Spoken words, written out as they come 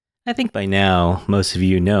I think by now, most of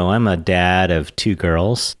you know I'm a dad of two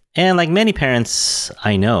girls. And like many parents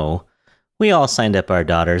I know, we all signed up our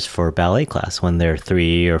daughters for ballet class when they're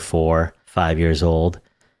 3 or 4, 5 years old.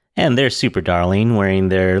 And they're super darling, wearing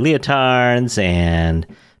their leotards and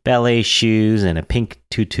ballet shoes and a pink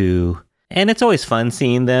tutu. And it's always fun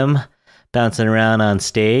seeing them bouncing around on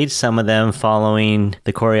stage, some of them following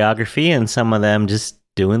the choreography and some of them just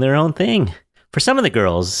doing their own thing. For some of the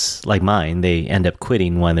girls, like mine, they end up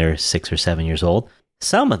quitting when they're 6 or 7 years old.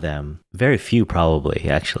 Some of them, very few probably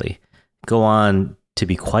actually, go on to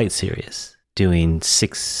be quite serious, doing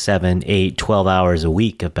 6, 7, 8, 12 hours a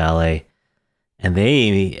week of ballet. And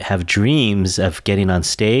they have dreams of getting on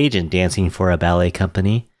stage and dancing for a ballet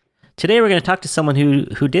company. Today we're going to talk to someone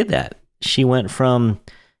who did that. She went from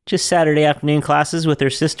just Saturday afternoon classes with her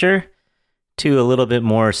sister to a little bit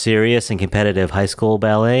more serious and competitive high school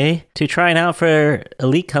ballet to trying out for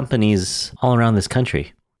elite companies all around this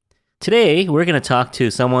country. Today, we're going to talk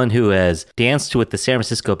to someone who has danced with the San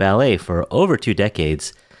Francisco Ballet for over 2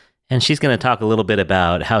 decades, and she's going to talk a little bit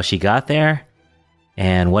about how she got there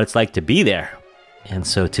and what it's like to be there. And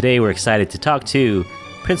so today we're excited to talk to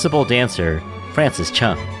principal dancer Frances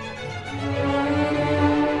Chung.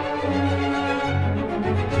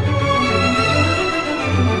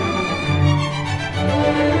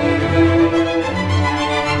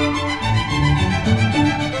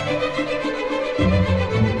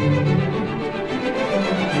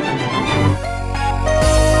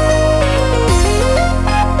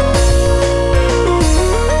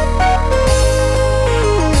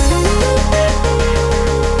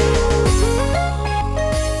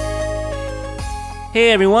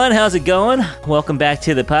 Hey everyone, how's it going? Welcome back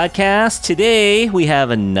to the podcast. Today we have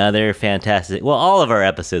another fantastic, well, all of our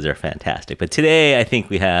episodes are fantastic, but today I think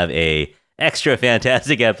we have a extra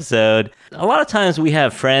fantastic episode. A lot of times we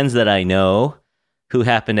have friends that I know who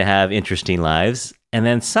happen to have interesting lives, and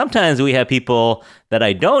then sometimes we have people that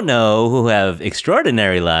I don't know who have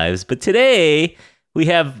extraordinary lives, but today we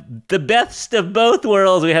have the best of both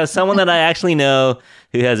worlds. We have someone that I actually know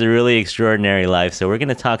who has a really extraordinary life. So we're going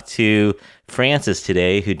to talk to Frances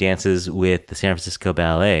today, who dances with the San Francisco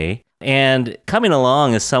Ballet. And coming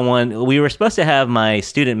along is someone, we were supposed to have my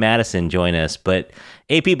student Madison join us, but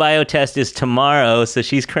AP Bio test is tomorrow, so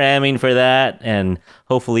she's cramming for that, and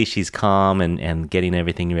hopefully she's calm and getting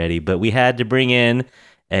everything ready. But we had to bring in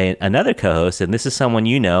another co-host, and this is someone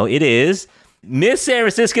you know. It is Miss San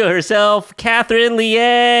Francisco herself, Catherine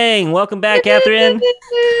Liang. Welcome back, Catherine.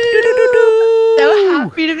 So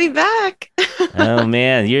happy to be back. Oh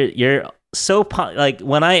man, you're so like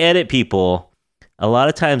when I edit people, a lot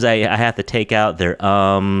of times I have to take out their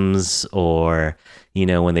or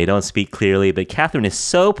when they don't speak clearly. But Catherine is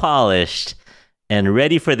so polished and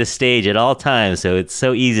ready for the stage at all times, so it's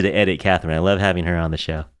so easy to edit Catherine. I love having her on the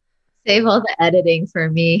show. Save all the editing for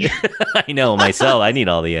me. I know myself. I need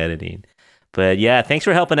all the editing. But yeah, thanks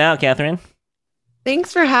for helping out, Catherine.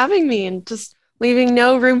 Thanks for having me and just leaving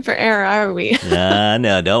no room for error, are we?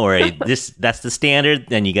 No, don't worry. That's the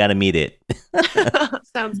standard, and you got to meet it.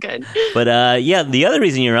 Sounds good. But yeah, the other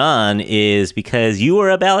reason you're on is because you were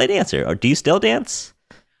a ballet dancer. Or do you still dance?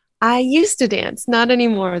 I used to dance, not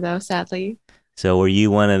anymore though, sadly. So were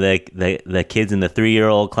you one of the kids in the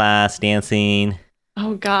 3-year-old class dancing?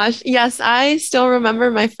 Oh gosh, yes, I still remember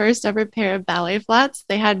my first ever pair of ballet flats.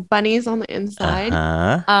 They had bunnies on the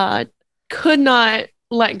inside. Could not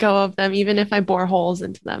let go of them, even if I bore holes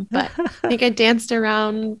into them. But I think I danced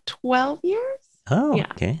around 12 years. Oh, yeah.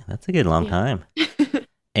 Okay. That's a good long time.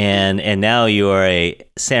 And now you are a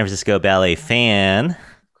San Francisco Ballet fan.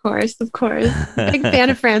 Of course. Big fan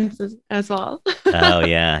of Frances as well. Oh,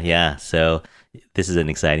 yeah. So this is an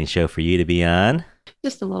exciting show for you to be on.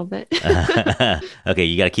 Just a little bit. Okay,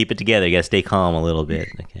 you got to keep it together. You got to stay calm a little bit.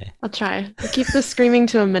 Okay. I'll try. I'll keep the screaming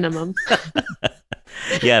to a minimum.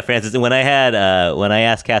 Yeah, Frances, when I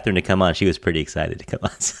asked Catherine to come on, she was pretty excited to come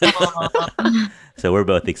on. So we're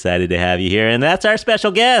both excited to have you here. And that's our special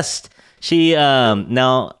guest. She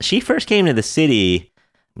first came to the city.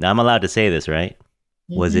 Now I'm allowed to say this, right?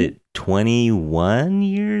 Mm-hmm. Was it 21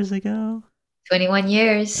 years ago? 21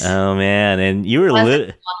 years. Oh man, and you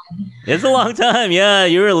were it's a long time. Yeah,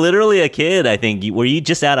 you were literally a kid, I think. Were you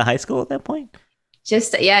just out of high school at that point?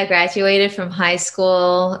 I graduated from high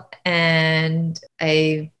school and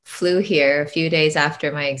I flew here a few days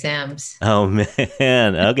after my exams. Oh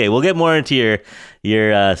man. Okay, we'll get more into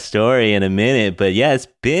your story in a minute, but yeah, it's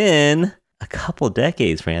been a couple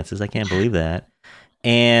decades, Frances. I can't believe that.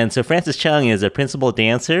 And so Frances Chung is a principal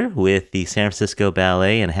dancer with the San Francisco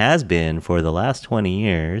Ballet and has been for the last 20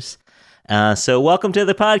 years. So welcome to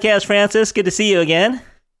the podcast, Frances. Good to see you again.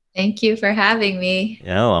 Thank you for having me.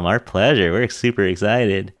 Oh, our pleasure. We're super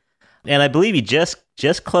excited. And I believe you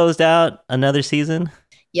just closed out another season.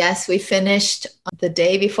 Yes, we finished the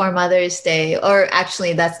day before Mother's Day, or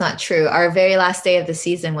actually, that's not true. Our very last day of the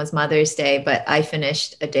season was Mother's Day, but I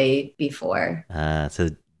finished a day before. So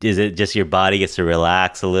is it just your body gets to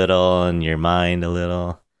relax a little and your mind a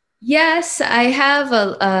little? Yes, I have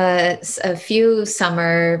a few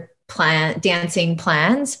summer dancing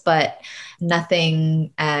plans, but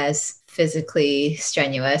nothing as physically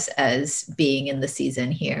strenuous as being in the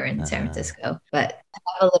season here in San Francisco. But I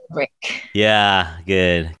have a little break. Yeah,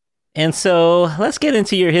 good. And so let's get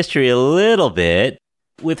into your history a little bit.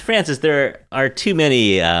 With Frances, there are too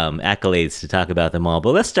many accolades to talk about them all,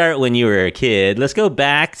 but let's start when you were a kid. Let's go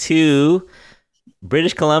back to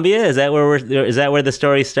British Columbia. Is that where the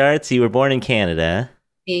story starts? You were born in Canada.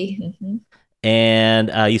 Mm-hmm.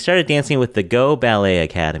 And you started dancing with the Go Ballet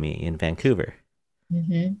Academy in Vancouver.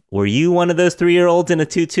 Mm-hmm. Were you one of those 3-year-olds in a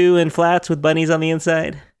tutu and flats with bunnies on the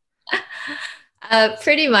inside?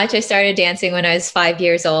 Pretty much. I started dancing when I was 5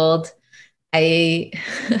 years old. I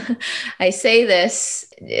I say this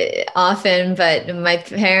often, but my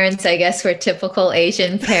parents, I guess, were typical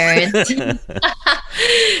Asian parents.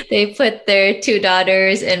 They put their 2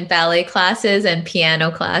 daughters in ballet classes and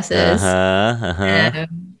piano classes.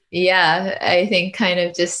 Yeah, I think kind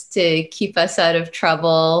of just to keep us out of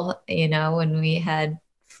trouble, when we had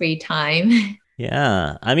free time.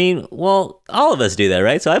 Yeah. I mean, well, all of us do that,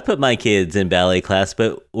 right? So I put my kids in ballet class,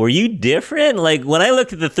 but were you different? Like when I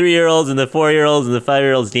looked at the 3-year-olds and the 4-year-olds and the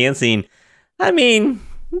 5-year-olds dancing, I mean,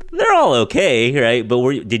 they're all okay, right?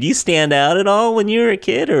 But did you stand out at all when you were a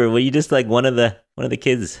kid, or were you just like one of the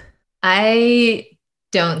kids? I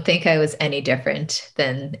don't think I was any different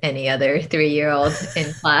than any other 3-year-old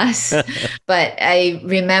in class. But I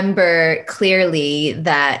remember clearly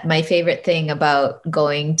that my favorite thing about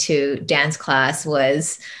going to dance class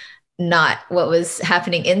was not what was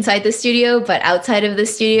happening inside the studio, but outside of the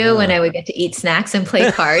studio when I would get to eat snacks and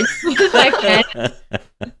play cards with my friends.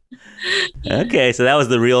 Okay, so that was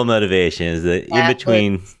the real motivation, is the in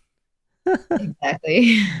between.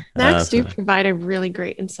 Exactly. Snacks do provide a really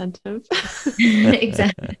great incentive.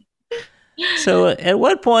 Exactly. So at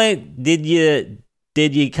what point did you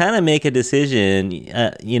kind of make a decision,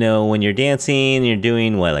 when you're dancing, you're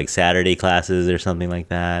doing like Saturday classes or something like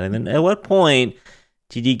that? And then at what point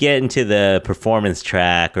did you get into the performance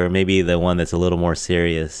track, or maybe the one that's a little more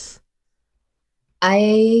serious?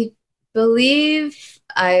 I believe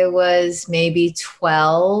I was maybe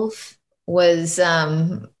 12, was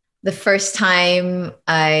the first time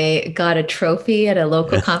I got a trophy at a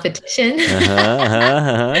local competition.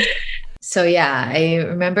 So yeah, I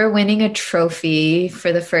remember winning a trophy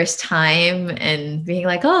for the first time and being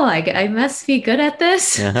like, oh, I must be good at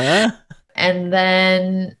this. And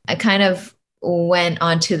then I kind of went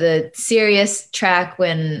onto the serious track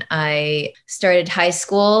when I started high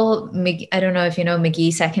school. I don't know if you know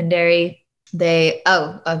McGee Secondary.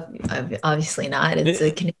 Obviously not. It's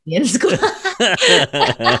a Canadian school.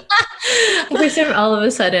 All of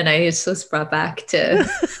a sudden, I just was brought back to.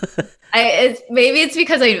 Maybe it's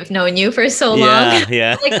because I've known you for so long.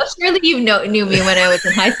 Yeah. Like, surely you knew me when I was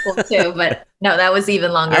in high school too, but no, that was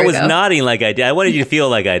even longer ago. I was nodding like I did. I wanted you to feel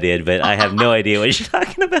like I did, but I have no idea what you're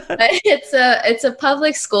talking about. It's a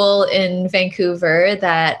public school in Vancouver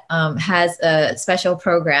that has a special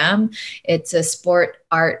program. It's a sport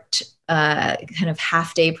art kind of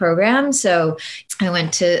half-day program. So I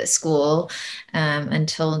went to school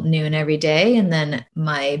until noon every day. And then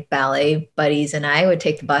my ballet buddies and I would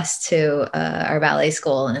take the bus to our ballet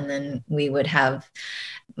school. And then we would have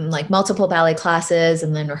like multiple ballet classes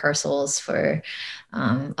and then rehearsals for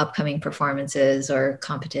upcoming performances or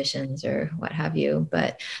competitions or what have you.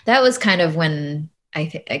 But that was kind of when I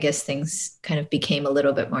guess things kind of became a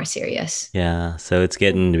little bit more serious. Yeah. So it's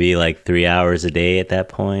getting to be like 3 hours a day at that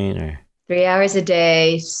point, or 3 hours a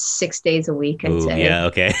day, 6 days a week, I'd say. Yeah.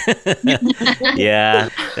 Okay. Yeah.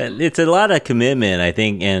 It's a lot of commitment, I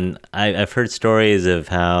think. And I've heard stories of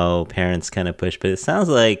how parents kind of push, but it sounds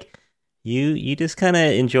like you just kind of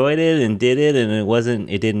enjoyed it and did it. And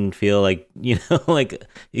it didn't feel like, like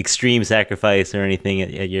extreme sacrifice or anything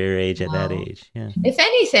at your age, at that age. Yeah. If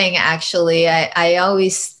anything, actually, I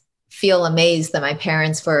always feel amazed that my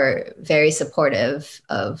parents were very supportive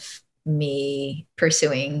of me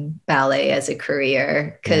pursuing ballet as a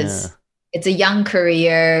career, because it's a young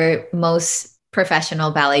career. Most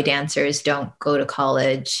professional ballet dancers don't go to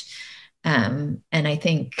college. And I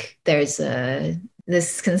think there's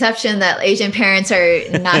this conception that Asian parents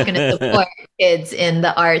are not going to support kids in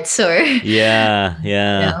the arts, or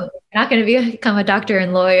you're not going to become a doctor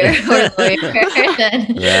and lawyer or lawyer.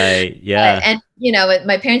 Then, right. Yeah. And,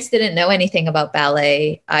 my parents didn't know anything about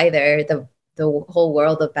ballet either. The whole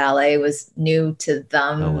world of ballet was new to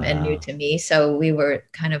them and new to me. So we were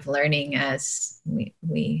kind of learning as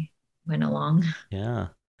we went along. Yeah.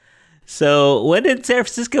 So when did San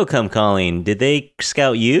Francisco come calling? Did they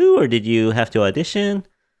scout you or did you have to audition?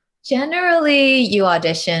 Generally, you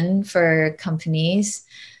audition for companies.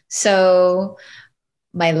 So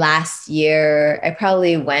my last year, I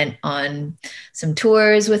probably went on some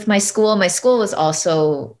tours with my school. My school was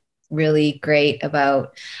also really great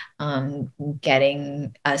about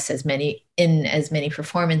getting us as many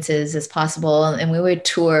performances as possible, and we would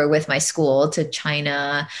tour with my school to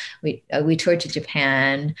China. We toured to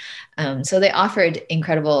Japan, so they offered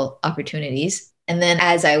incredible opportunities. And then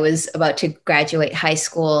as I was about to graduate high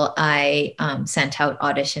school, I sent out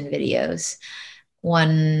audition videos.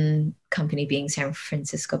 One company being San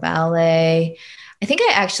Francisco Ballet. I think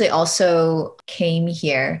I actually also came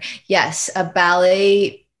here. Yes, a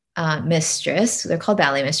ballet mistress. They're called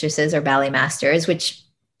ballet mistresses or ballet masters, which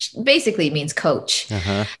basically means coach.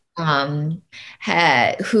 Who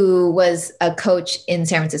was a coach in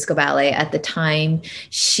San Francisco Ballet at the time.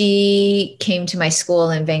 She came to my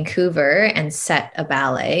school in Vancouver and set a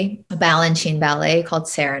Balanchine ballet called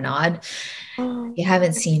Serenade. If you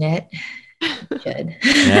haven't seen it, you should.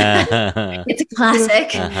 It's a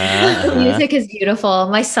classic. The music is beautiful.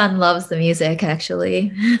 My son loves the music,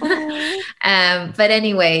 actually. But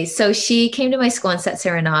anyway, so she came to my school and set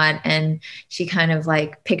Serenade, and she kind of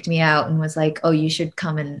like picked me out and was like, "Oh, you should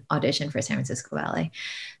come and audition for San Francisco Ballet."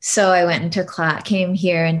 So I went into came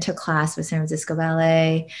here and took class with San Francisco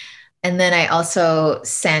Ballet. And then I also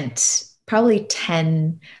sent probably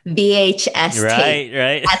 10 VHS tapes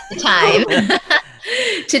at the time.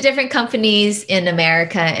 To different companies in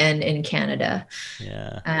America and in Canada.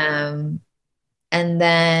 And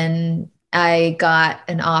then I got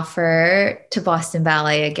an offer to Boston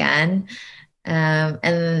Ballet again.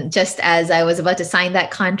 And just as I was about to sign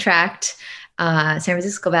that contract, San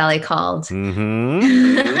Francisco Ballet called.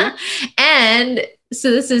 And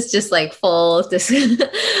so this is just like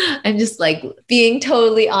I'm just like being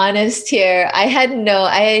totally honest here.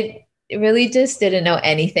 I really just didn't know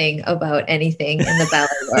anything about anything in the ballet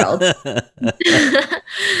world.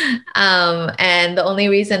 And the only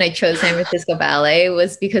reason I chose San Francisco Ballet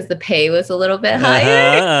was because the pay was a little bit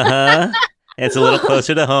higher. It's a little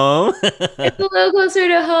closer to home. It's a little closer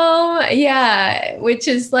to home. Yeah. Which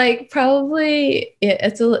is like probably,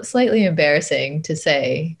 it's slightly embarrassing to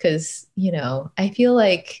say because, I feel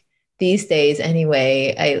like these days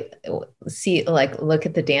anyway, I see look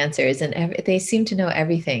at the dancers and they seem to know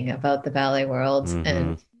everything about the ballet world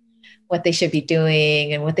and what they should be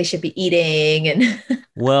doing and what they should be eating. And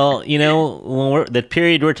well, when the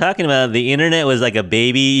period we're talking about, the internet was like a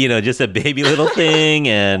baby, just a baby little thing.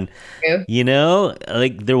 And,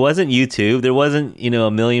 like there wasn't YouTube. There wasn't, a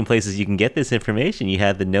million places you can get this information. You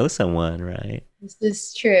had to know someone, right? This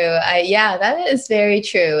is true. That is very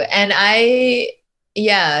true. And that's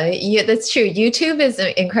true. YouTube is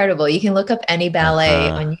incredible. You can look up any ballet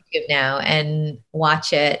on YouTube now and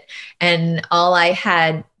watch it. And all I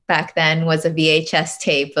had back then was a VHS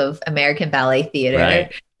tape of American Ballet Theater.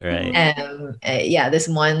 Right. This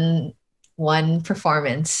one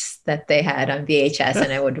performance that they had on VHS,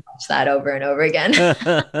 and I would watch that over and over again.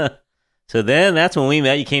 So then that's when we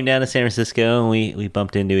met. You came down to San Francisco and we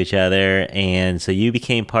bumped into each other. And so you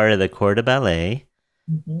became part of the Corps de Ballet.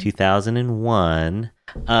 2001.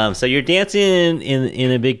 So you're dancing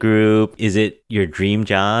in a big group. Is it your dream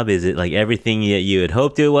job? Is it like everything that you had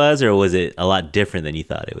hoped it was, or was it a lot different than you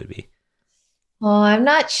thought it would be? Well, I'm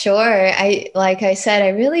not sure. Like I said, I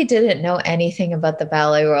really didn't know anything about the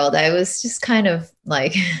ballet world. I was just kind of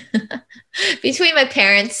like between my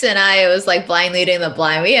parents and I, it was like blind leading the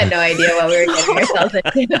blind. We had no idea what we were getting ourselves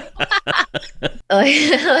into.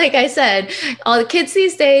 like I said, all the kids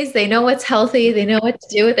these days, they know what's healthy. They know what to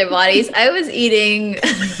do with their bodies. I was eating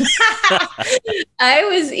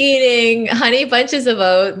honey bunches of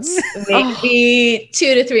oats, maybe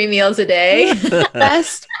 2 to 3 meals a day.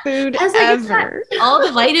 Best food ever. All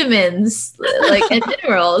the vitamins, and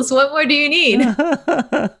minerals. What more do you need?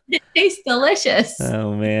 It tastes delicious.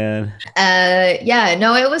 Oh man.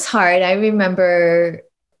 It was hard. I remember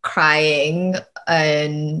crying,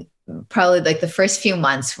 and probably like the first few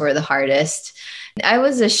months were the hardest. I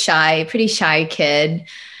was a pretty shy kid.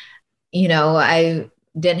 I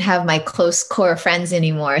didn't have my close core friends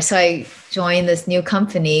anymore. So I joined this new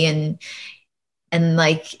company and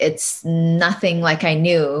like, it's nothing like I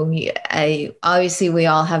knew. Obviously we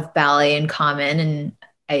all have ballet in common, and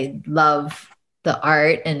I love the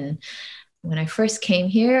art. And when I first came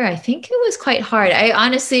here, I think it was quite hard.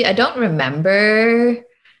 I don't remember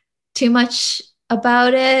too much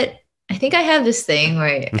about it. I think I have this thing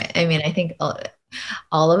where, I mean, I think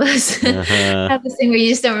all of us have this thing where you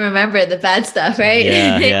just don't remember the bad stuff, right?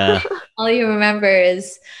 Yeah. All you remember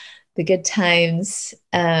is the good times.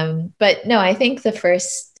 But no, I think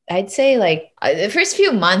I'd say like the first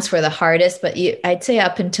few months were the hardest, but I'd say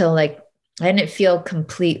up until like, I didn't feel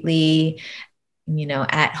completely,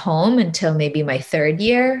 at home until maybe my third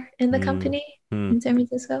year in the company in San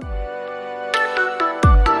Francisco.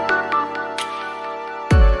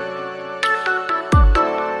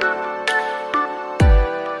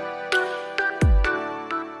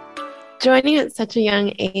 Joining at such a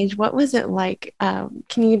young age, what was it like? Can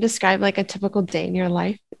you describe like a typical day in your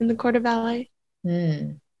life in the Corps de Ballet?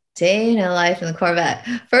 Day in a life in the Corps Ballet.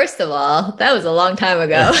 First of all, that was a long time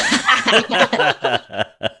ago.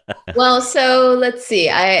 Well, so let's see.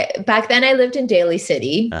 Back then I lived in Daly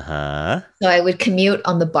City. So I would commute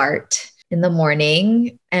on the BART in the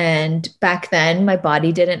morning. And back then my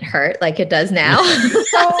body didn't hurt like it does now.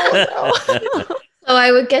 So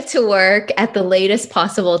I would get to work at the latest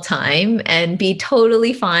possible time and be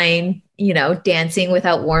totally fine, dancing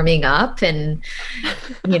without warming up and,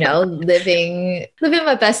 living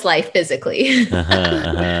my best life physically.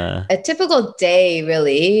 A typical day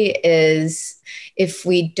really is if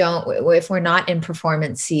we're not in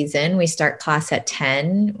performance season, we start class at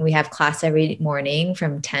 10. We have class every morning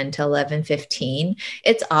from 10 to 11:15.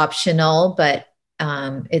 It's optional, but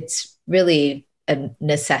it's really a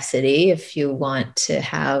necessity if you want to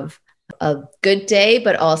have a good day,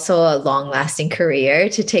 but also a long-lasting career,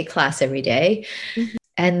 to take class every day.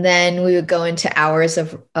 And then we would go into hours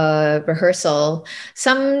of rehearsal.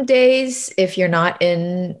 Some days, if you're not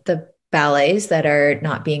in the ballets that are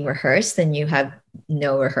not being rehearsed, then you have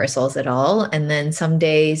no rehearsals at all. And then some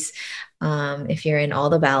days, if you're in all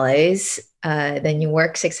the ballets, then you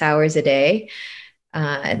work 6 hours a day.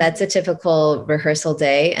 That's a typical rehearsal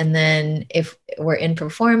day. And then if we're in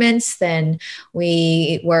performance, then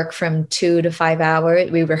we work from 2 to 5 hours.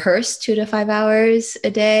 We rehearse 2 to 5 hours a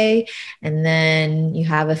day. And then you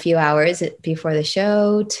have a few hours before the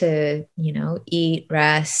show to, eat,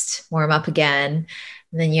 rest, warm up again.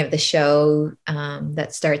 And then you have the show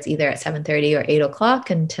that starts either at 7:30 or 8 o'clock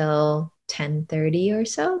until 10:30 or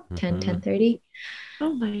so, 10:30.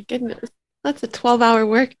 Oh my goodness. That's a 12-hour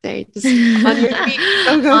workday, just on your feet.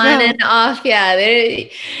 Go. And off. Yeah.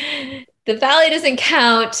 The ballet doesn't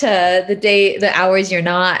count the hours you're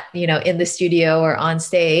not, in the studio or on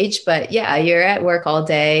stage, but yeah, you're at work all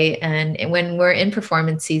day. And when we're in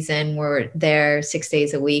performance season, we're there 6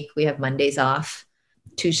 days a week. We have Mondays off,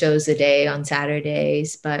 2 shows a day on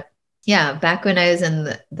Saturdays. But yeah, back when I was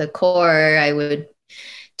in the Corps, I would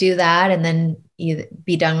do that and then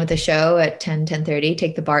be done with the show at 10:30,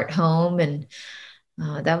 take the BART home. And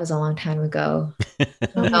that was a long time ago.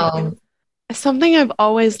 Something I've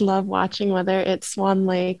always loved watching, whether it's Swan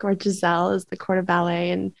Lake or Giselle, is the Corps de Ballet.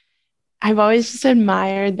 And I've always just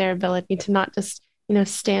admired their ability to not just,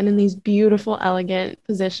 stand in these beautiful, elegant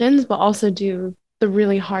positions, but also do the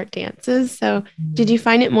really hard dances. So did you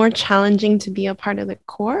find it more challenging to be a part of the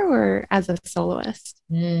Corps or as a soloist?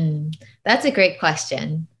 That's a great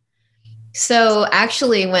question. So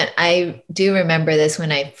actually, when I do remember this,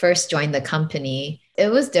 when I first joined the company, it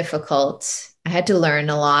was difficult. I had to learn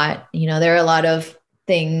a lot. There are a lot of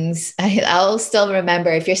things I'll still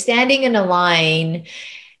remember. If you're standing in a line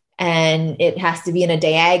and it has to be in a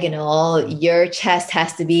diagonal, your chest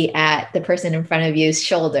has to be at the person in front of you's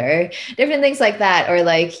shoulder, different things like that. Or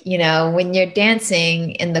like, when you're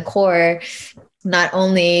dancing in the Corps, not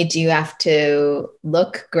only do you have to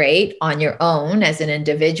look great on your own as an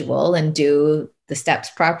individual and do the steps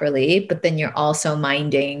properly, but then you're also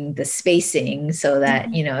minding the spacing so that,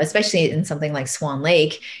 especially in something like Swan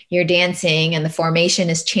Lake, you're dancing and the formation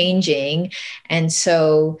is changing. And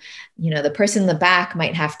so, the person in the back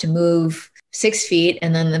might have to move 6 feet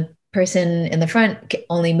and then the person in the front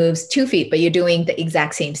only moves 2 feet, but you're doing the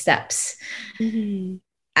exact same steps.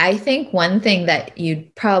 I think one thing that you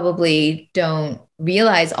probably don't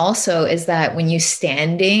realize also is that when you're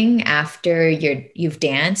standing after you've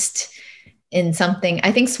danced in something,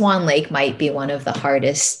 I think Swan Lake might be one of the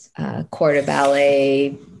hardest Corps de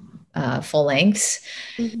Ballet full lengths,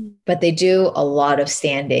 but they do a lot of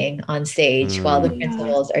standing on stage while the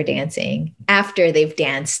principals are dancing after they've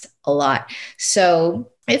danced a lot. So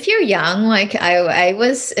if you're young, like I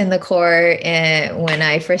was in the Corps when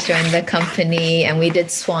I first joined the company, and we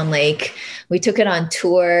did Swan Lake. We took it on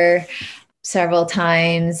tour several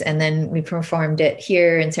times, and then we performed it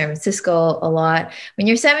here in San Francisco a lot. When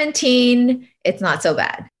you're 17, it's not so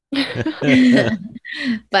bad.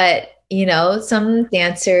 But, some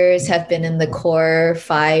dancers have been in the corps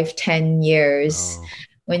 5-10 years. Oh.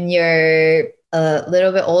 When you're a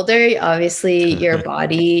little bit older, obviously your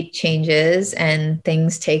body changes and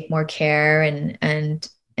things take more care, and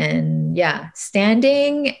yeah,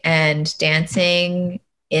 standing and dancing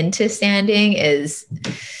into standing is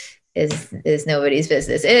nobody's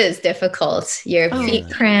business. It is difficult. Your feet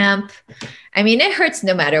cramp. I mean, it hurts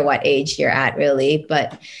no matter what age you're at, really.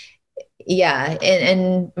 But yeah,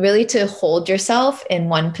 and really to hold yourself in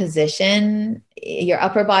one position, your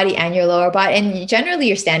upper body and your lower body, and generally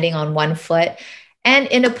you're standing on one foot and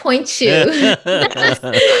in a point shoe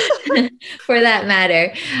for that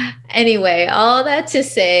matter. Anyway, all that to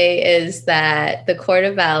say is that the corps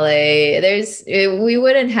de ballet, we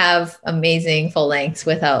wouldn't have amazing full lengths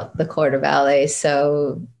without the corps de ballet,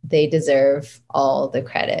 so they deserve all the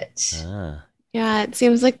credit. Yeah, it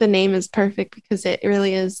seems like the name is perfect because it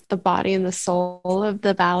really is the body and the soul of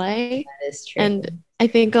the ballet. That is true. And I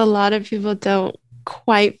think a lot of people don't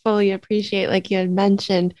quite fully appreciate, like you had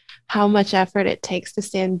mentioned, how much effort it takes to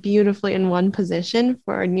stand beautifully in one position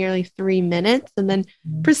for nearly 3 minutes and then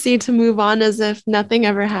proceed to move on as if nothing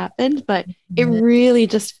ever happened. But it really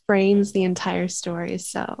just frames the entire story.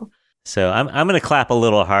 So I'm going to clap a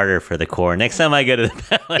little harder for the corps next time I go to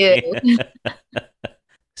the ballet.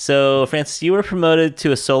 So, Francis, you were promoted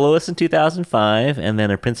to a soloist in 2005 and then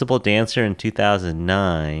a principal dancer in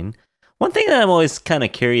 2009. One thing that I'm always kind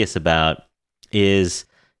of curious about is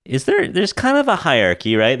there's kind of a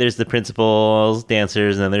hierarchy, right? There's the principals,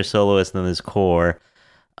 dancers, and then there's soloists, and then there's corps.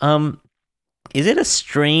 Is it a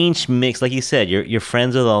strange mix? Like you said, you're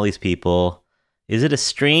friends with all these people. Is it a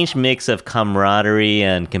strange mix of camaraderie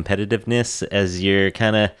and competitiveness as you're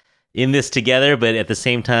kind of in this together, but at the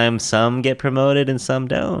same time, some get promoted and some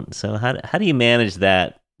don't? So how do you manage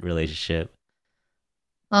that relationship?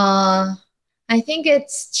 I think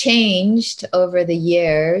it's changed over the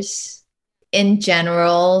years. In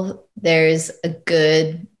general, there's a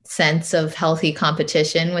good sense of healthy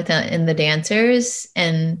competition in the dancers,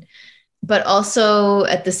 but also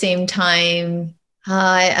at the same time,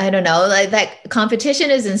 I don't know, like that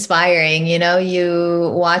competition is inspiring.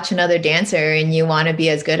 You watch another dancer and you want to be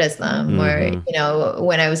as good as them. Or,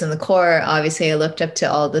 when I was in the corps, obviously I looked up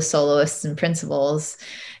to all the soloists and principals.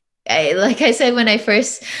 Like I said, when I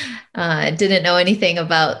first didn't know anything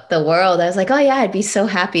about the world, I was like, oh yeah, I'd be so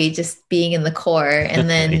happy just being in the corps. And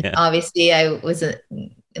then obviously I was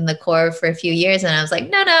in the corps for a few years and I was like,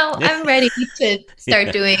 no, I'm ready to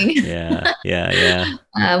start doing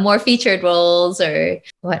more featured roles or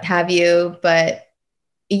what have you. But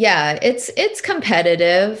yeah, it's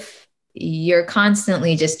competitive. You're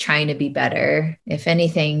constantly just trying to be better. If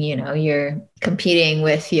anything, you're competing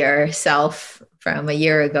with yourself from a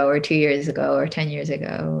year ago or 2 years ago or 10 years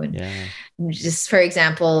ago. And just for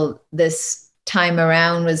example, this time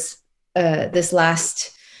around was this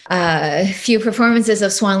last few performances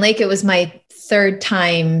of Swan Lake. It was my third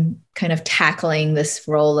time kind of tackling this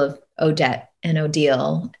role of Odette and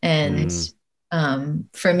Odile. And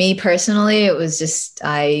for me personally, it was just,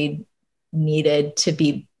 I needed to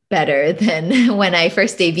be better than when I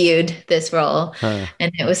first debuted this role.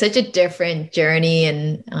 And it was such a different journey.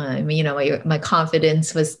 And, my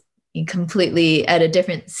confidence was completely at a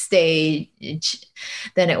different stage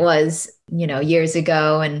than it was, years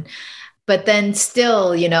ago. But then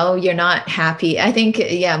still, you're not happy. I think,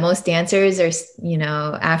 most dancers are,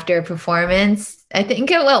 after a performance, I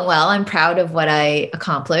think it went well. I'm proud of what I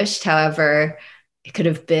accomplished. However, it could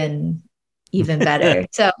have been even better.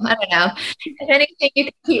 So I don't know. If anything,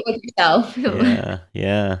 you compete with yourself.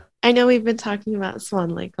 Yeah. I know we've been talking about Swan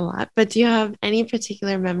Lake a lot, but do you have any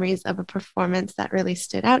particular memories of a performance that really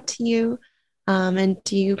stood out to you? And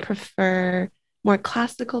do you prefer more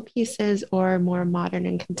classical pieces or more modern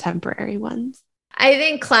and contemporary ones? I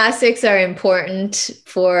think classics are important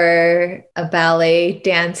for a ballet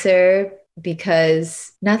dancer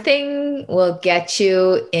because nothing will get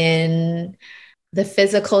you in the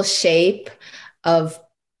physical shape of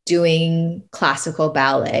doing classical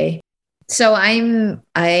ballet. So I'm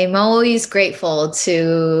always grateful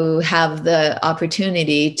to have the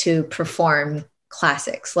opportunity to perform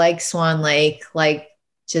classics like Swan Lake, like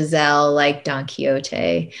Giselle, like Don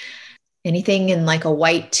Quixote, anything in like a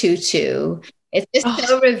white tutu. It's just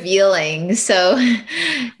so revealing. So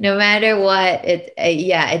no matter what,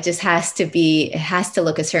 it just has to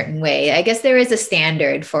look a certain way. I guess there is a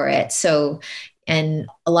standard for it. So, and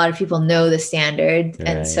a lot of people know the standard. Right.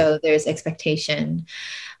 And so there's expectation.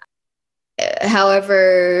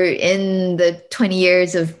 However, in the 20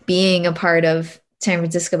 years of being a part of San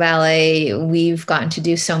Francisco Ballet, we've gotten to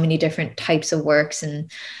do so many different types of works.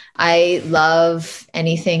 And I love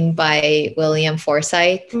anything by William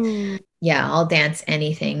Forsythe. Yeah, I'll dance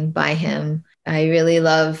anything by him. I really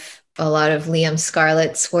love a lot of Liam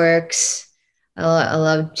Scarlett's works. I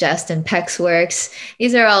love Justin Peck's works.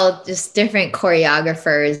 These are all just different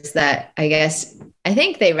choreographers that I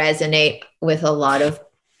think they resonate with a lot of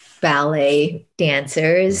ballet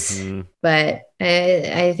dancers, but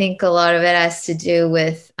I think a lot of it has to do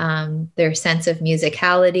with their sense of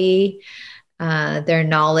musicality, their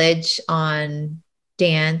knowledge on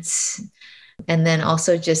dance, and then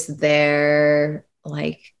also just their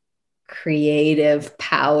like creative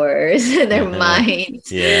powers in their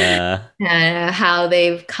minds. Yeah. How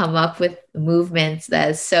they've come up with movements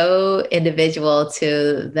that's so individual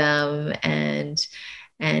to them, and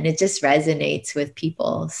it just resonates with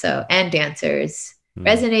people. So, and dancers,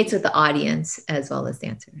 resonates with the audience as well as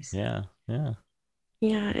dancers. Yeah. Yeah.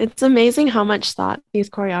 Yeah, it's amazing how much thought these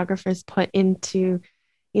choreographers put into,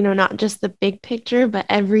 not just the big picture, but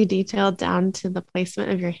every detail down to the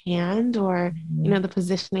placement of your hand or, the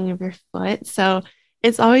positioning of your foot. So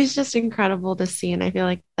it's always just incredible to see. And I feel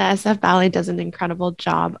like the SF Ballet does an incredible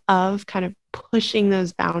job of kind of pushing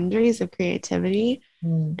those boundaries of creativity.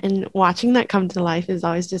 And watching that come to life is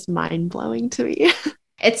always just mind-blowing to me.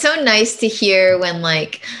 It's so nice to hear when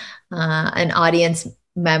like an audience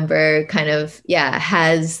member kind of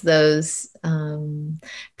has those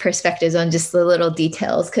perspectives on just the little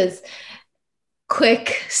details. Because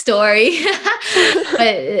quick story,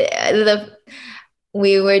 but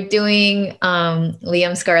we were doing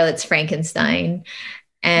Liam Scarlett's Frankenstein,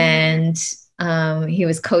 and he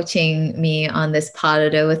was coaching me on this pas de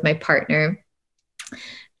deux with my partner.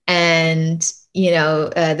 And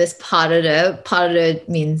this pas de deux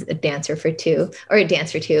means a dancer for two, or a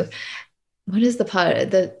dance for two. What is the pas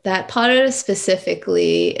de that pas de deux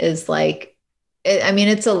specifically is like,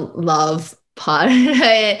 it's a love pas de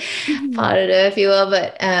deux, if you will.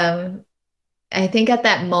 But I think at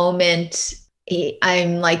that moment,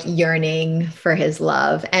 I'm like yearning for his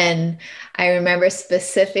love. And I remember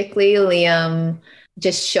specifically Liam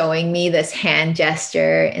just showing me this hand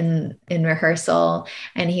gesture in rehearsal.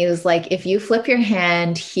 And he was like, if you flip your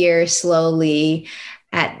hand here slowly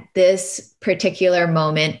at this particular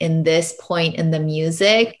moment in this point in the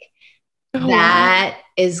music, that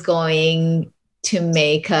is going to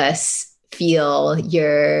make us feel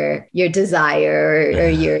your desire or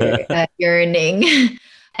your yearning.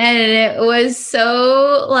 And it was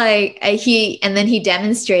so like and then he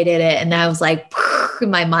demonstrated it, and I was like,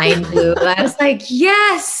 my mind blew. I was like,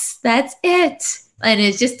 yes, that's it. And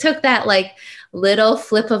it just took that like little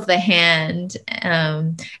flip of the hand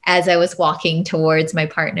as I was walking towards my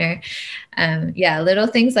partner. Little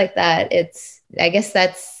things like that. I guess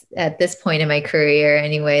that's at this point in my career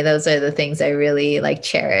anyway, those are the things I really like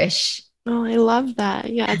cherish. Oh, I love that.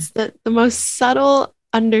 Yeah, it's the most subtle,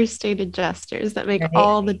 understated gestures that make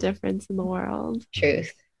all the difference in the world.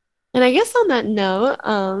 Truth. And I guess on that note,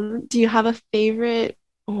 do you have a favorite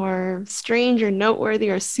or strange or noteworthy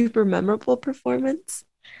or super memorable performance?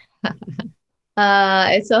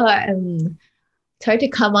 It's so hard. It's hard to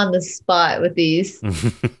come on the spot with these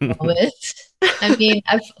moments. I mean,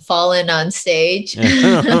 I've fallen on stage.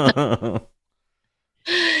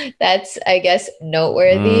 That's, I guess,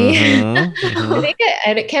 noteworthy. I think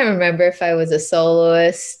I can't remember if I was a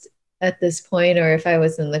soloist at this point or if I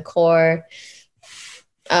was in the corps.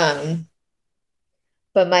 But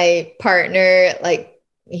my partner, like,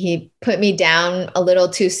 he put me down a little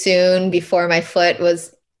too soon before my foot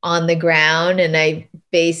was on the ground, and I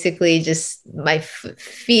basically just my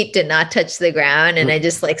feet did not touch the ground, and I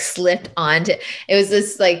just like slipped onto. It was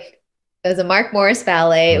this like. It was a Mark Morris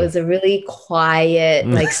ballet. It was a really quiet,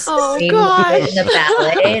 like scene in the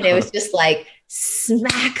ballet, and it was just like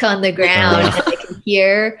smack on the ground, and I could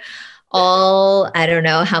hear I don't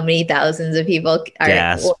know how many thousands of people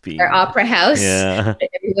are opera house. Yeah.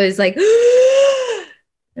 Everybody's like,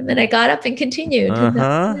 and then I got up and continued. Like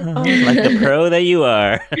the pro that you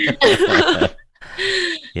are.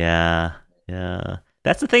 Yeah.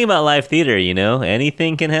 That's the thing about live theater,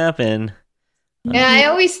 anything can happen. Yeah, I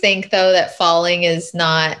always think though that falling is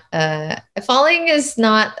not a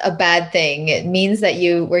bad thing. It means that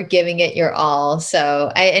you were giving it your all.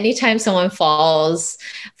 So anytime someone falls,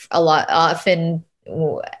 often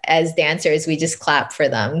as dancers, we just clap for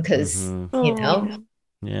them because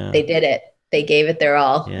they did it. They gave it their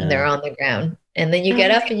all, and they're on the ground. And then you get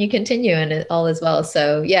up and you continue, and it all is well.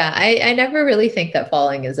 So yeah, I never really think that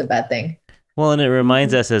falling is a bad thing. Well, and it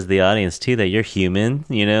reminds us as the audience too that you're human,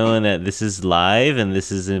 and that this is live and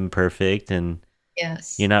this is imperfect, and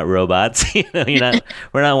Yes. You're not robots. We're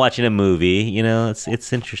not watching a movie.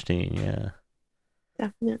 It's interesting. Yeah.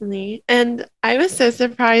 Definitely. And I was so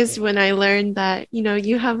surprised when I learned that,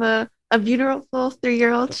 you have a beautiful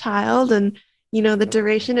 3-year-old child and, the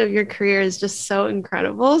duration of your career is just so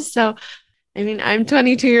incredible. So, I mean, I'm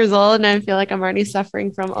 22 years old and I feel like I'm already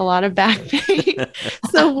suffering from a lot of back pain.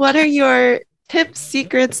 So, what are your tips,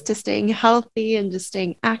 secrets to staying healthy and just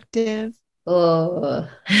staying active? Oh,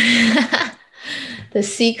 the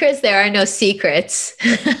secrets, there are no secrets.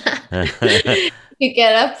 You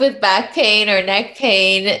get up with back pain or neck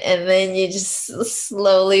pain, and then you just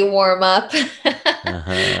slowly warm up.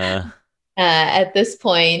 At this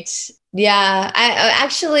point, yeah, I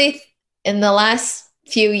actually, in the last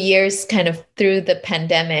few years, kind of through the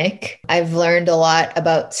pandemic, I've learned a lot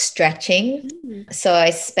about stretching. So I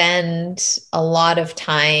spend a lot of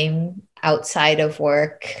time outside of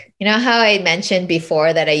work. You know how I mentioned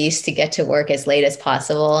before that I used to get to work as late as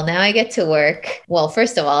possible? Now I get to work. Well,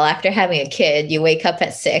 first of all, after having a kid, you wake up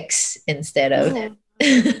at 6 instead of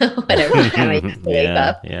whatever time I used to wake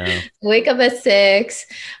up. Yeah. Wake up at 6.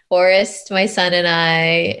 Forrest, my son, and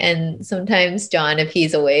I, and sometimes John, if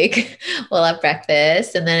he's awake, will have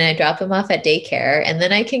breakfast. And then I drop him off at daycare. And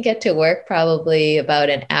then I can get to work probably about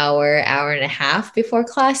an hour and a half before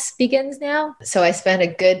class begins now. So I spend a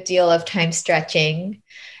good deal of time stretching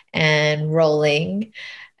and rolling.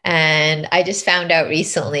 And I just found out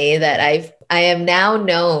recently that I am now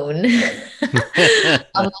known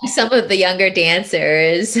among some of the younger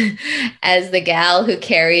dancers as the gal who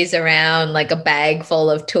carries around like a bag full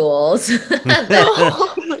of tools that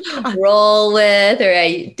I roll with, or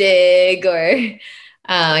I dig, or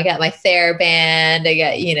I got my TheraBand. I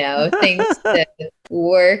got, things to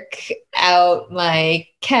work out my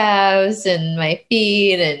calves and my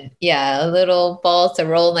feet, and little balls to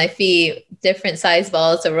roll my feet, different size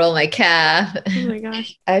balls to roll my calf. Oh my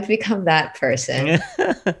gosh. I've become that person.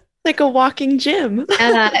 Like a walking gym.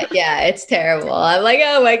 Yeah, it's terrible. I'm like,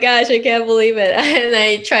 oh my gosh, I can't believe it. And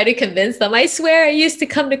I try to convince them. I swear I used to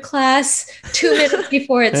come to class 2 minutes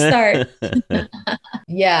before it starts.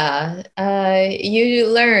 Yeah, you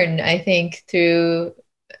learn, I think,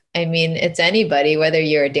 it's anybody, whether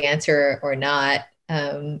you're a dancer or not,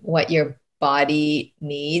 what your body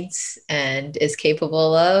needs and is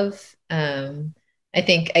capable of.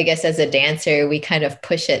 I guess as a dancer, we kind of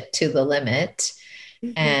push it to the limit.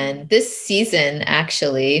 Mm-hmm. And this season,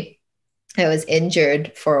 actually, I was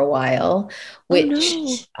injured for a while,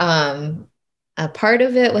 which a part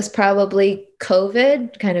of it was probably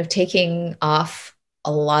COVID kind of taking off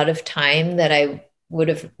a lot of time that I would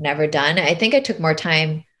have never done. I think I took more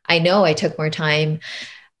time. I know I took more time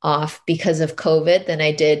off because of COVID than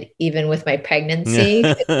I did even with my pregnancy.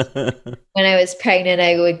 When I was pregnant,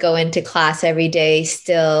 I would go into class every day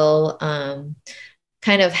still,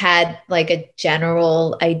 kind of had like a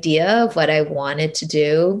general idea of what I wanted to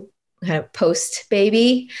do kind of post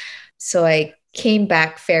baby. So I came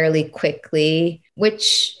back fairly quickly,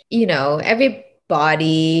 which, everybody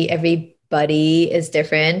is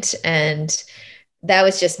different. And that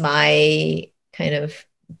was just my kind of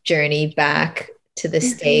journey back to the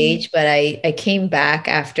stage. But I came back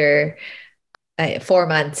after 4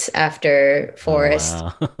 months after Forrest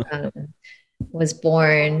was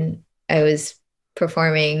born. I was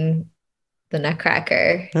performing the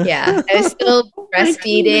Nutcracker. Yeah, I was still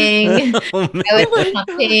breastfeeding. I was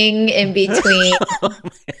pumping in between,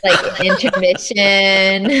 like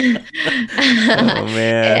intermission. Oh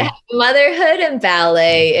man, motherhood and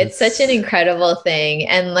ballet. It's such an incredible thing.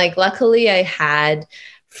 And like, luckily, I had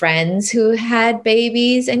friends who had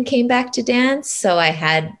babies and came back to dance, so I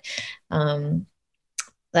had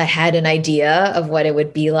an idea of what it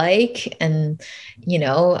would be like. And,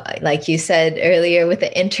 like you said earlier with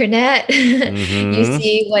the internet, you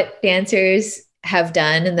see what dancers have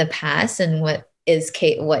done in the past and what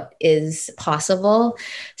is possible.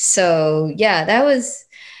 So yeah,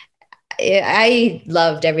 I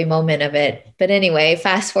loved every moment of it. But anyway,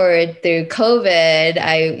 fast forward through COVID,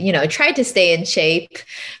 I, tried to stay in shape.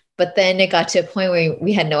 But then it got to a point where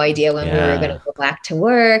we had no idea when we were going to go back to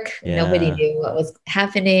work. Yeah. Nobody knew what was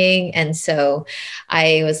happening. And so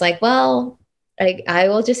I was like, well, I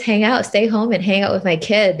will just stay home and hang out with my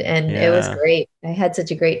kid. And it was great. I had such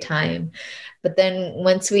a great time. But then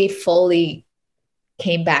once we fully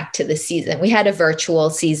came back to the season, we had a virtual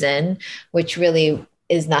season, which really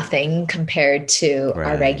is nothing compared to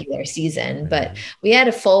our regular season. But we had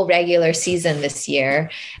a full regular season this year,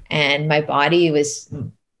 and my body was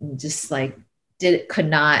just like could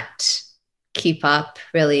not keep up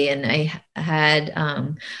really. And I had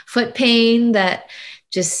foot pain that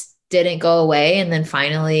just didn't go away. And then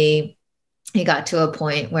finally it got to a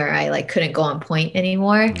point where I like couldn't go on point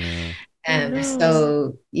anymore. Oh, no.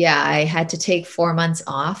 So yeah, I had to take 4 months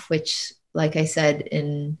off, which, like I said,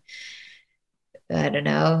 in I don't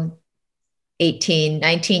know, 18,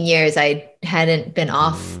 19 years, I hadn't been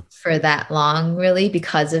off for that long really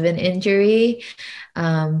because of an injury.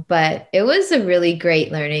 But it was a really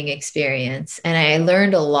great learning experience. And I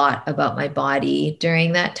learned a lot about my body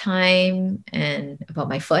during that time, and about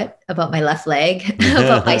my foot, about my left leg,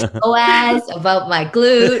 about my psoas, about my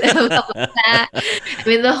glute, about that. I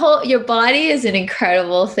mean, your body is an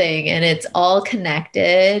incredible thing, and it's all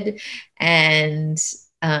connected. And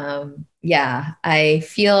yeah, I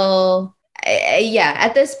feel, yeah,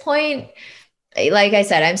 at this point, like I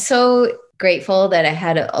said, I'm so grateful that I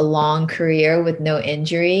had a long career with no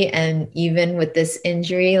injury. And even with this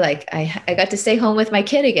injury, like I got to stay home with my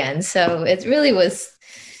kid again. So it really was,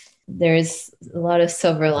 there's a lot of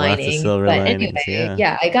silver Lots of lining. silver But linings, anyway,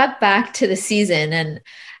 yeah, I got back to the season,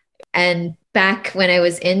 and back when I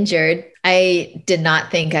was injured, I did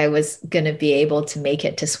not think I was going to be able to make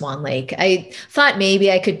it to Swan Lake. I thought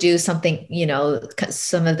maybe I could do something,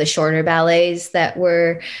 some of the shorter ballets that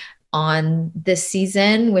were on this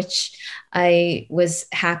season, which I was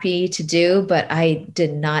happy to do, but I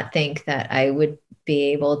did not think that I would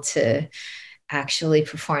be able to actually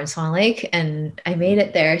perform Swan Lake, and I made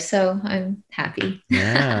it there. So I'm happy.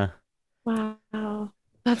 Yeah. Wow.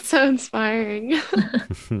 That's so inspiring.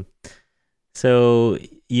 So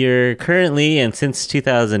you're currently, and since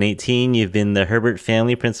 2018, you've been the Herbert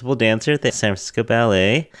Family Principal Dancer at the San Francisco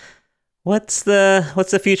Ballet. What's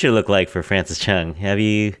the future look like for Frances Chung? Have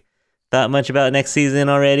you thought much about next season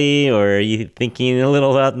already, or are you thinking a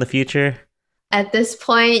little out in the future? At this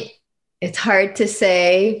point, it's hard to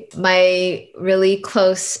say. My really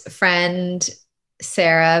close friend,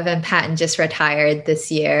 Sarah Van Patten, just retired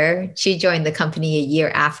this year. She joined the company a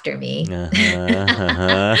year after me.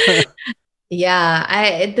 Yeah,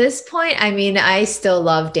 at this point, I mean, I still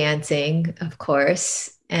love dancing, of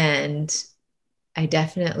course, and I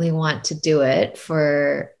definitely want to do it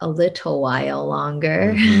for a little while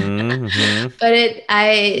longer. But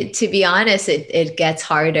to be honest, it gets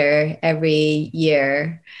harder every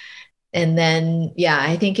year. And then, yeah,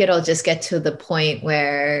 I think it'll just get to the point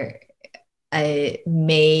where I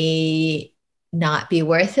may not be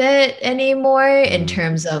worth it anymore in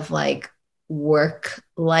terms of like work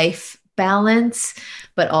life balance,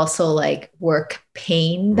 but also like work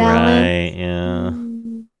pain balance. Right, yeah.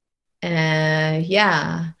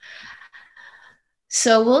 Yeah.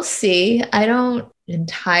 So we'll see. I don't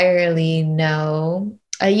entirely know.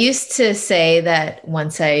 I used to say that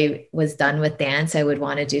once I was done with dance, I would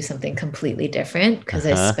want to do something completely different because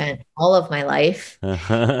I spent all of my life in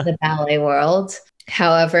the ballet world.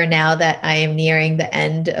 However, now that I am nearing the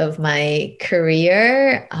end of my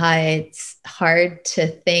career, it's hard to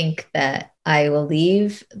think that I will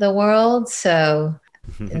leave the world. So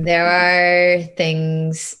there are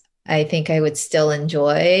things I think I would still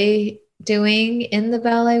enjoy doing in the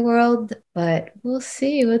ballet world, but we'll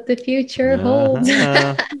see what the future holds.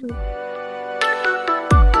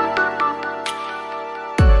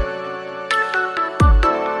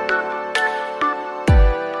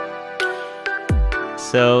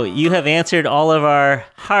 So you have answered all of our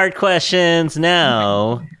hard questions.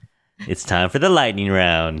 Now it's time for the lightning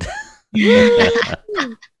round.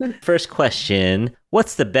 First question,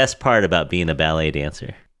 what's the best part about being a ballet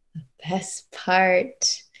dancer? Best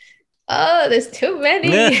part? Oh, there's too many.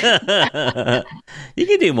 You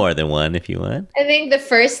can do more than one if you want. I think the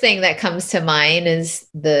first thing that comes to mind is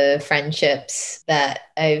the friendships that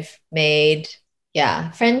I've made.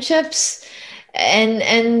 Yeah, friendships.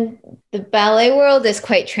 And the ballet world is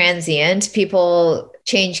quite transient. People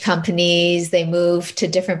change companies, they move to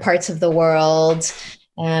different parts of the world,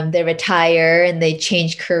 they retire and they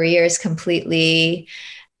change careers completely.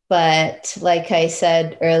 But like I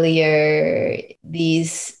said earlier,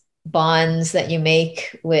 these bonds that you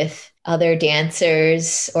make with other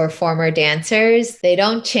dancers or former dancers, they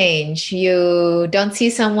don't change. You don't see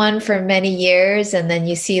someone for many years and then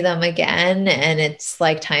you see them again and it's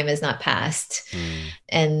like time has not passed.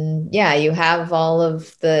 And yeah, you have all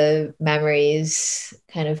of the memories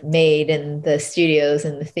kind of made in the studios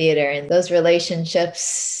and the theater, and those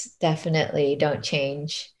relationships definitely don't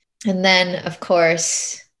change. And then, of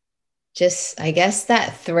course, just, I guess,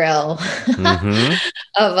 that thrill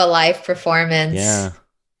of a live performance. Yeah.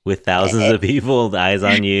 With thousands of people, eyes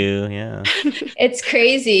on you. Yeah. It's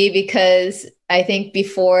crazy because I think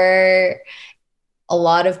before, a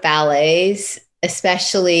lot of ballets,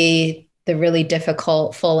 especially the really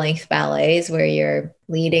difficult full-length ballets where you're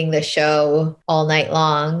leading the show all night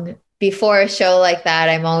long, before a show like that,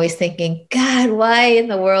 I'm always thinking, God, why in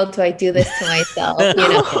the world do I do this to myself? You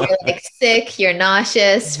know, you're like sick, you're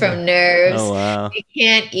nauseous from nerves, Oh, wow. you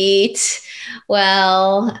can't eat.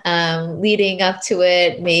 Well, leading up to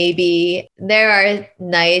it, maybe there are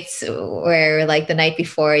nights where, like the night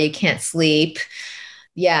before, you can't sleep.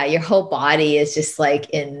 Yeah, your whole body is just like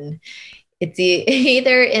it's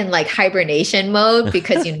either in like hibernation mode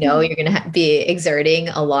because you know you're going to be exerting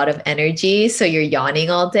a lot of energy. So you're yawning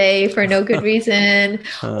all day for no good reason.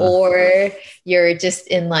 Or you're just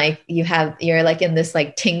in like, you're like in this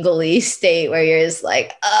like tingly state where you're just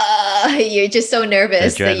like, you're just so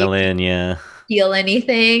nervous that you Adrenaline, can't yeah. feel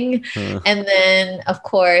anything. And then, of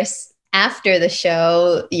course, after the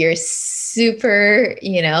show, you're super,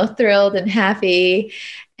 thrilled and happy.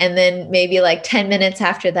 And then maybe like 10 minutes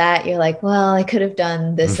after that, you're like, well, I could have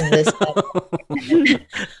done this and this. The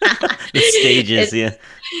stages, yeah.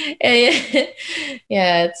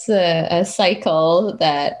 Yeah, it's a cycle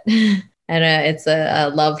that, and it's a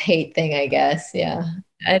love-hate thing, I guess. Yeah.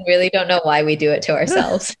 I really don't know why we do it to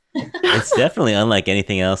ourselves. It's definitely unlike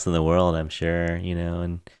anything else in the world, I'm sure,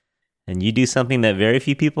 and you do something that very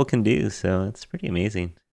few people can do, so it's pretty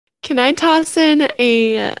amazing. Can I toss in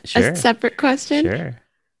a Sure. separate question? Sure.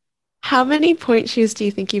 How many point shoes do you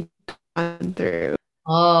think you've gone through?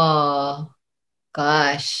 Oh,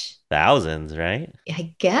 gosh. Thousands, right?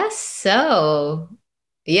 I guess so.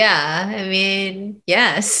 Yeah, I mean,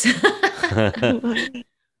 yes.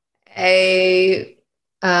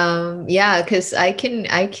 Yeah, because I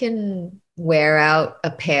can wear out a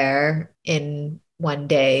pair in one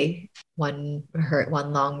day, one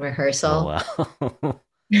long rehearsal. Oh, wow.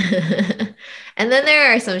 And then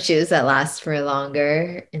there are some shoes that last for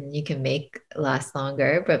longer and you can make last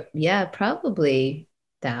longer. But yeah, probably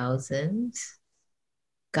thousands.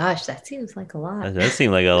 Gosh, that seems like a lot. That does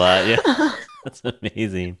seem like a lot, yeah. That's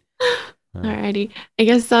amazing. Alrighty. I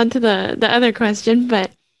guess on to the other question,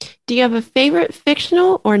 but do you have a favorite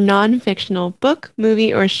fictional or non-fictional book,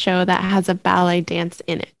 movie, or show that has a ballet dance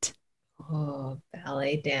in it? Oh,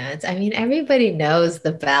 ballet dance. I mean, everybody knows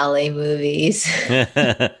the ballet movies.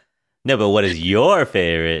 No, but what is your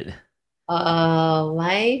favorite? Oh,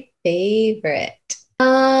 my favorite.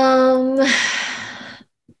 I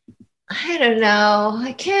don't know.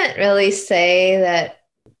 I can't really say that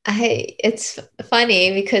it's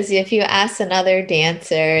funny because if you ask another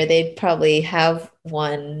dancer, they'd probably have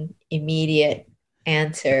one immediate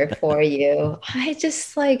answer for you. I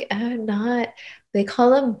just like, I'm not, they call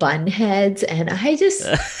them bun heads, and I just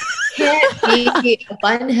can't be a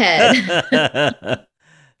bun head.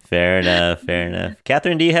 Fair enough. Fair enough.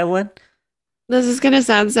 Catherine, do you have one? This is going to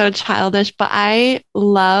sound so childish, but I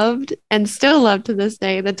loved and still love to this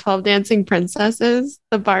day the 12 Dancing Princesses,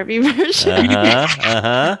 the Barbie version.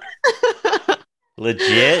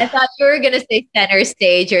 Legit. I thought you were going to say center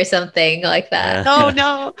stage or something like that.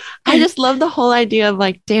 No. I just love the whole idea of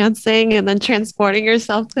like dancing and then transporting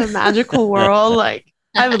yourself to a magical world. Like,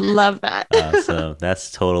 I would love that. Awesome.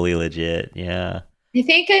 That's totally legit. Yeah. I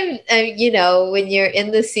think when you're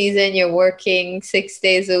in the season, you're working 6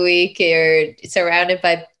 days a week, you're surrounded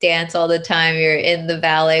by dance all the time, you're in the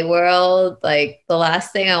ballet world. Like the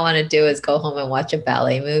last thing I want to do is go home and watch a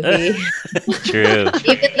ballet movie. True.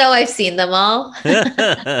 Even though I've seen them all.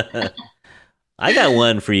 I got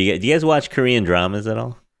one for you. Do you guys watch Korean dramas at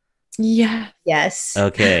all? Yeah. Yes.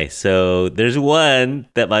 Okay, so there's one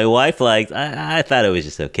that my wife likes. I thought it was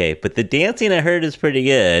just okay, but the dancing I heard is pretty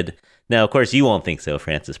good. Now, of course, you won't think so,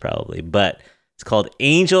 Francis, probably, but it's called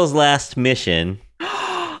Angel's Last Mission.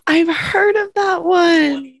 I've heard of that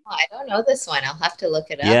one. Oh, I don't know this one. I'll have to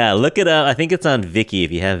look it up. Yeah, look it up. I think it's on Viki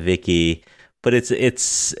if you have Viki. But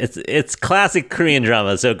it's classic Korean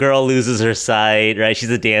drama. So a girl loses her sight, right? She's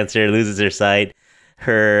a dancer, loses her sight.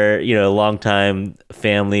 Her, longtime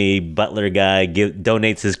family butler guy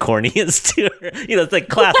donates his corneas to her. It's like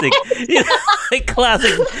classic, like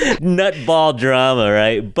classic nutball drama,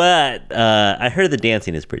 right? But I heard the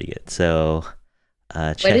dancing is pretty good. So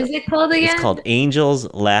what is it called again? It's called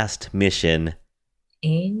Angel's Last Mission.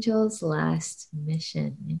 Angel's Last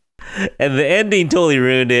Mission. And the ending totally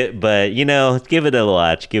ruined it, but give it a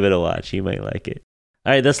watch. Give it a watch. You might like it.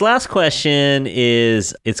 All right, this last question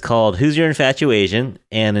it's called Who's Your Infatuation?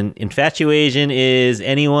 And an infatuation is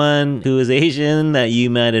anyone who is Asian that you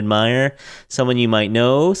might admire, someone you might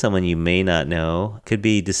know, someone you may not know. Could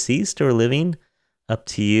be deceased or living, up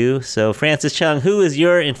to you. So Francis Chung, who is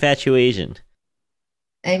your infatuation?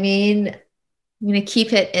 I mean, I'm going to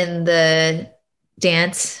keep it in the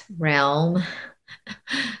dance realm,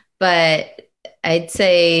 but I'd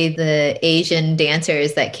say the Asian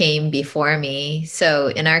dancers that came before me. So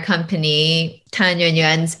in our company, Tan Yuan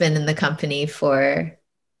Yuan's been in the company for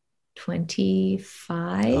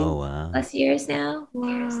 25 wow. plus years now.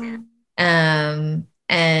 Wow.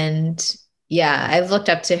 And yeah, I've looked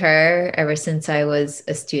up to her ever since I was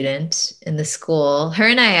a student in the school. Her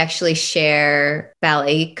and I actually share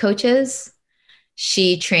ballet coaches.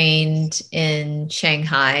 She trained in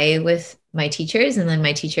Shanghai with my teachers, and then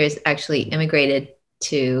my teachers actually immigrated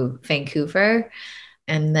to Vancouver.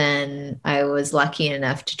 And then I was lucky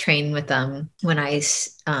enough to train with them when I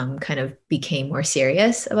kind of became more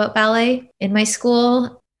serious about ballet in my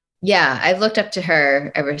school. Yeah, I've looked up to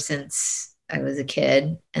her ever since I was a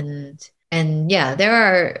kid. And yeah, there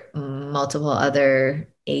are multiple other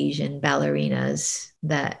Asian ballerinas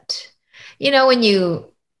that,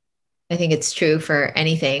 I think it's true for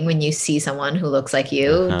anything. When you see someone who looks like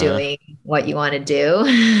you doing what you want to do,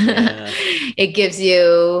 it gives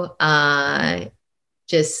you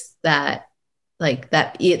just that,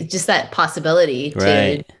 just that possibility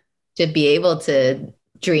to be able to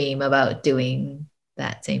dream about doing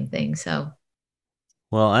that same thing. So,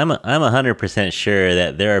 well, I'm 100% sure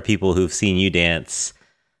that there are people who've seen you dance.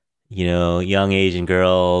 Young Asian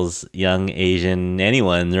girls, young Asian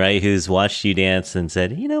anyone, right, who's watched you dance and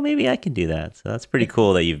said, maybe I can do that. So that's pretty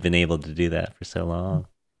cool that you've been able to do that for so long.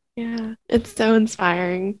 Yeah, it's so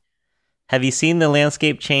inspiring. Have you seen the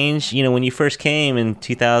landscape change? When you first came in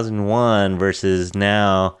 2001 versus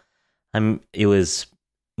now, it was,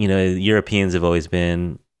 Europeans have always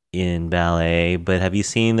been in ballet, but have you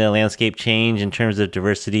seen the landscape change in terms of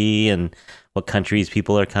diversity and what countries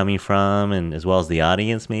people are coming from, and as well as the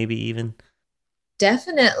audience, maybe even?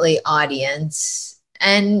 Definitely audience.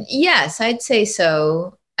 And yes, I'd say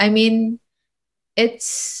so. I mean,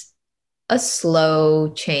 it's a slow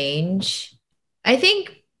change. I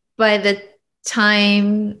think by the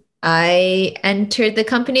time I entered the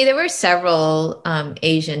company, there were several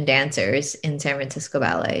Asian dancers in San Francisco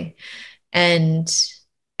Ballet. And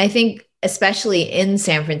I think especially in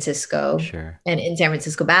San Francisco and in San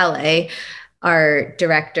Francisco Ballet, our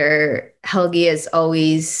director, Helgi,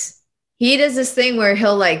 he does this thing where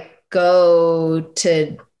he'll go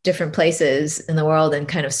to different places in the world and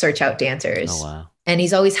kind of search out dancers. Oh, wow. And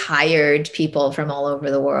he's always hired people from all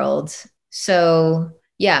over the world. So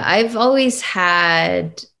yeah, I've always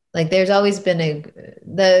had, there's always been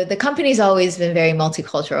the company's always been very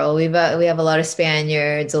multicultural. We have a lot of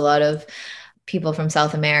Spaniards, a lot of people from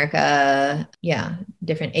South America,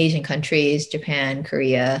 different Asian countries, Japan,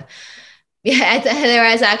 Korea. Yeah,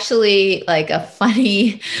 there was actually a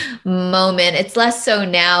funny moment. It's less so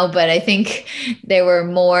now, but I think there were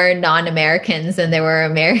more non-Americans than there were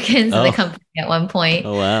Americans in the company at one point.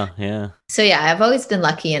 Oh, wow. Yeah. So yeah, I've always been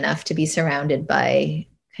lucky enough to be surrounded by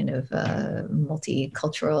kind of a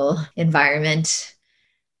multicultural environment.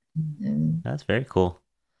 That's very cool.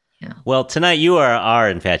 Yeah. Well, tonight you are our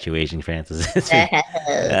infatuation, Frances. It's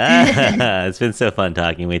been so fun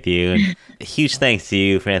talking with you. And a huge thanks to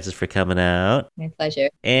you, Frances, for coming out. My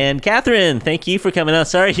pleasure. And Catherine, thank you for coming out.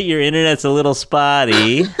 Sorry your internet's a little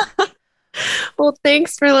spotty. Well,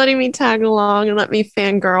 thanks for letting me tag along and let me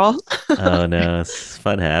fangirl. Oh, no. It's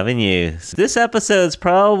fun having you. So this episode's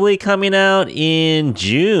probably coming out in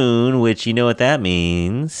June, which you know what that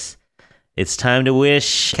means. It's time to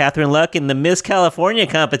wish Catherine luck in the Miss California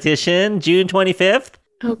competition, June 25th.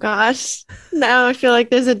 Oh, gosh. Now I feel like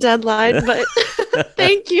there's a deadline, but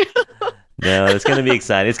thank you. No, it's going to be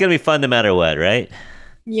exciting. It's going to be fun no matter what, right?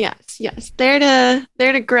 Yes. There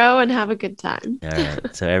to grow and have a good time. All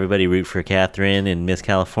right. So everybody root for Catherine in Miss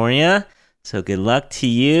California. So good luck to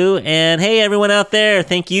you. And hey, everyone out there,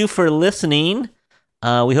 thank you for listening.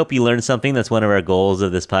 We hope you learned something. That's one of our goals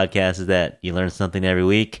of this podcast, is that you learn something every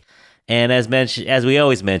week. And as we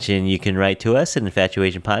always mention, you can write to us at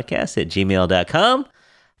infatuationpodcast@gmail.com.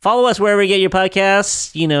 Follow us wherever you get your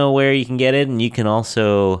podcasts, where you can get it. And you can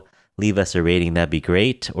also leave us a rating. That'd be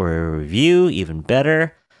great. Or a review, even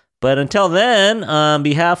better. But until then, on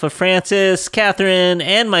behalf of Frances, Catherine,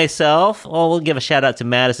 and myself, we'll give a shout out to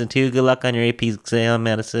Madison too. Good luck on your AP exam,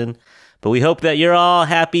 Madison. But we hope that you're all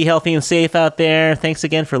happy, healthy, and safe out there. Thanks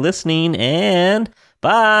again for listening, and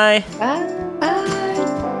bye. Bye.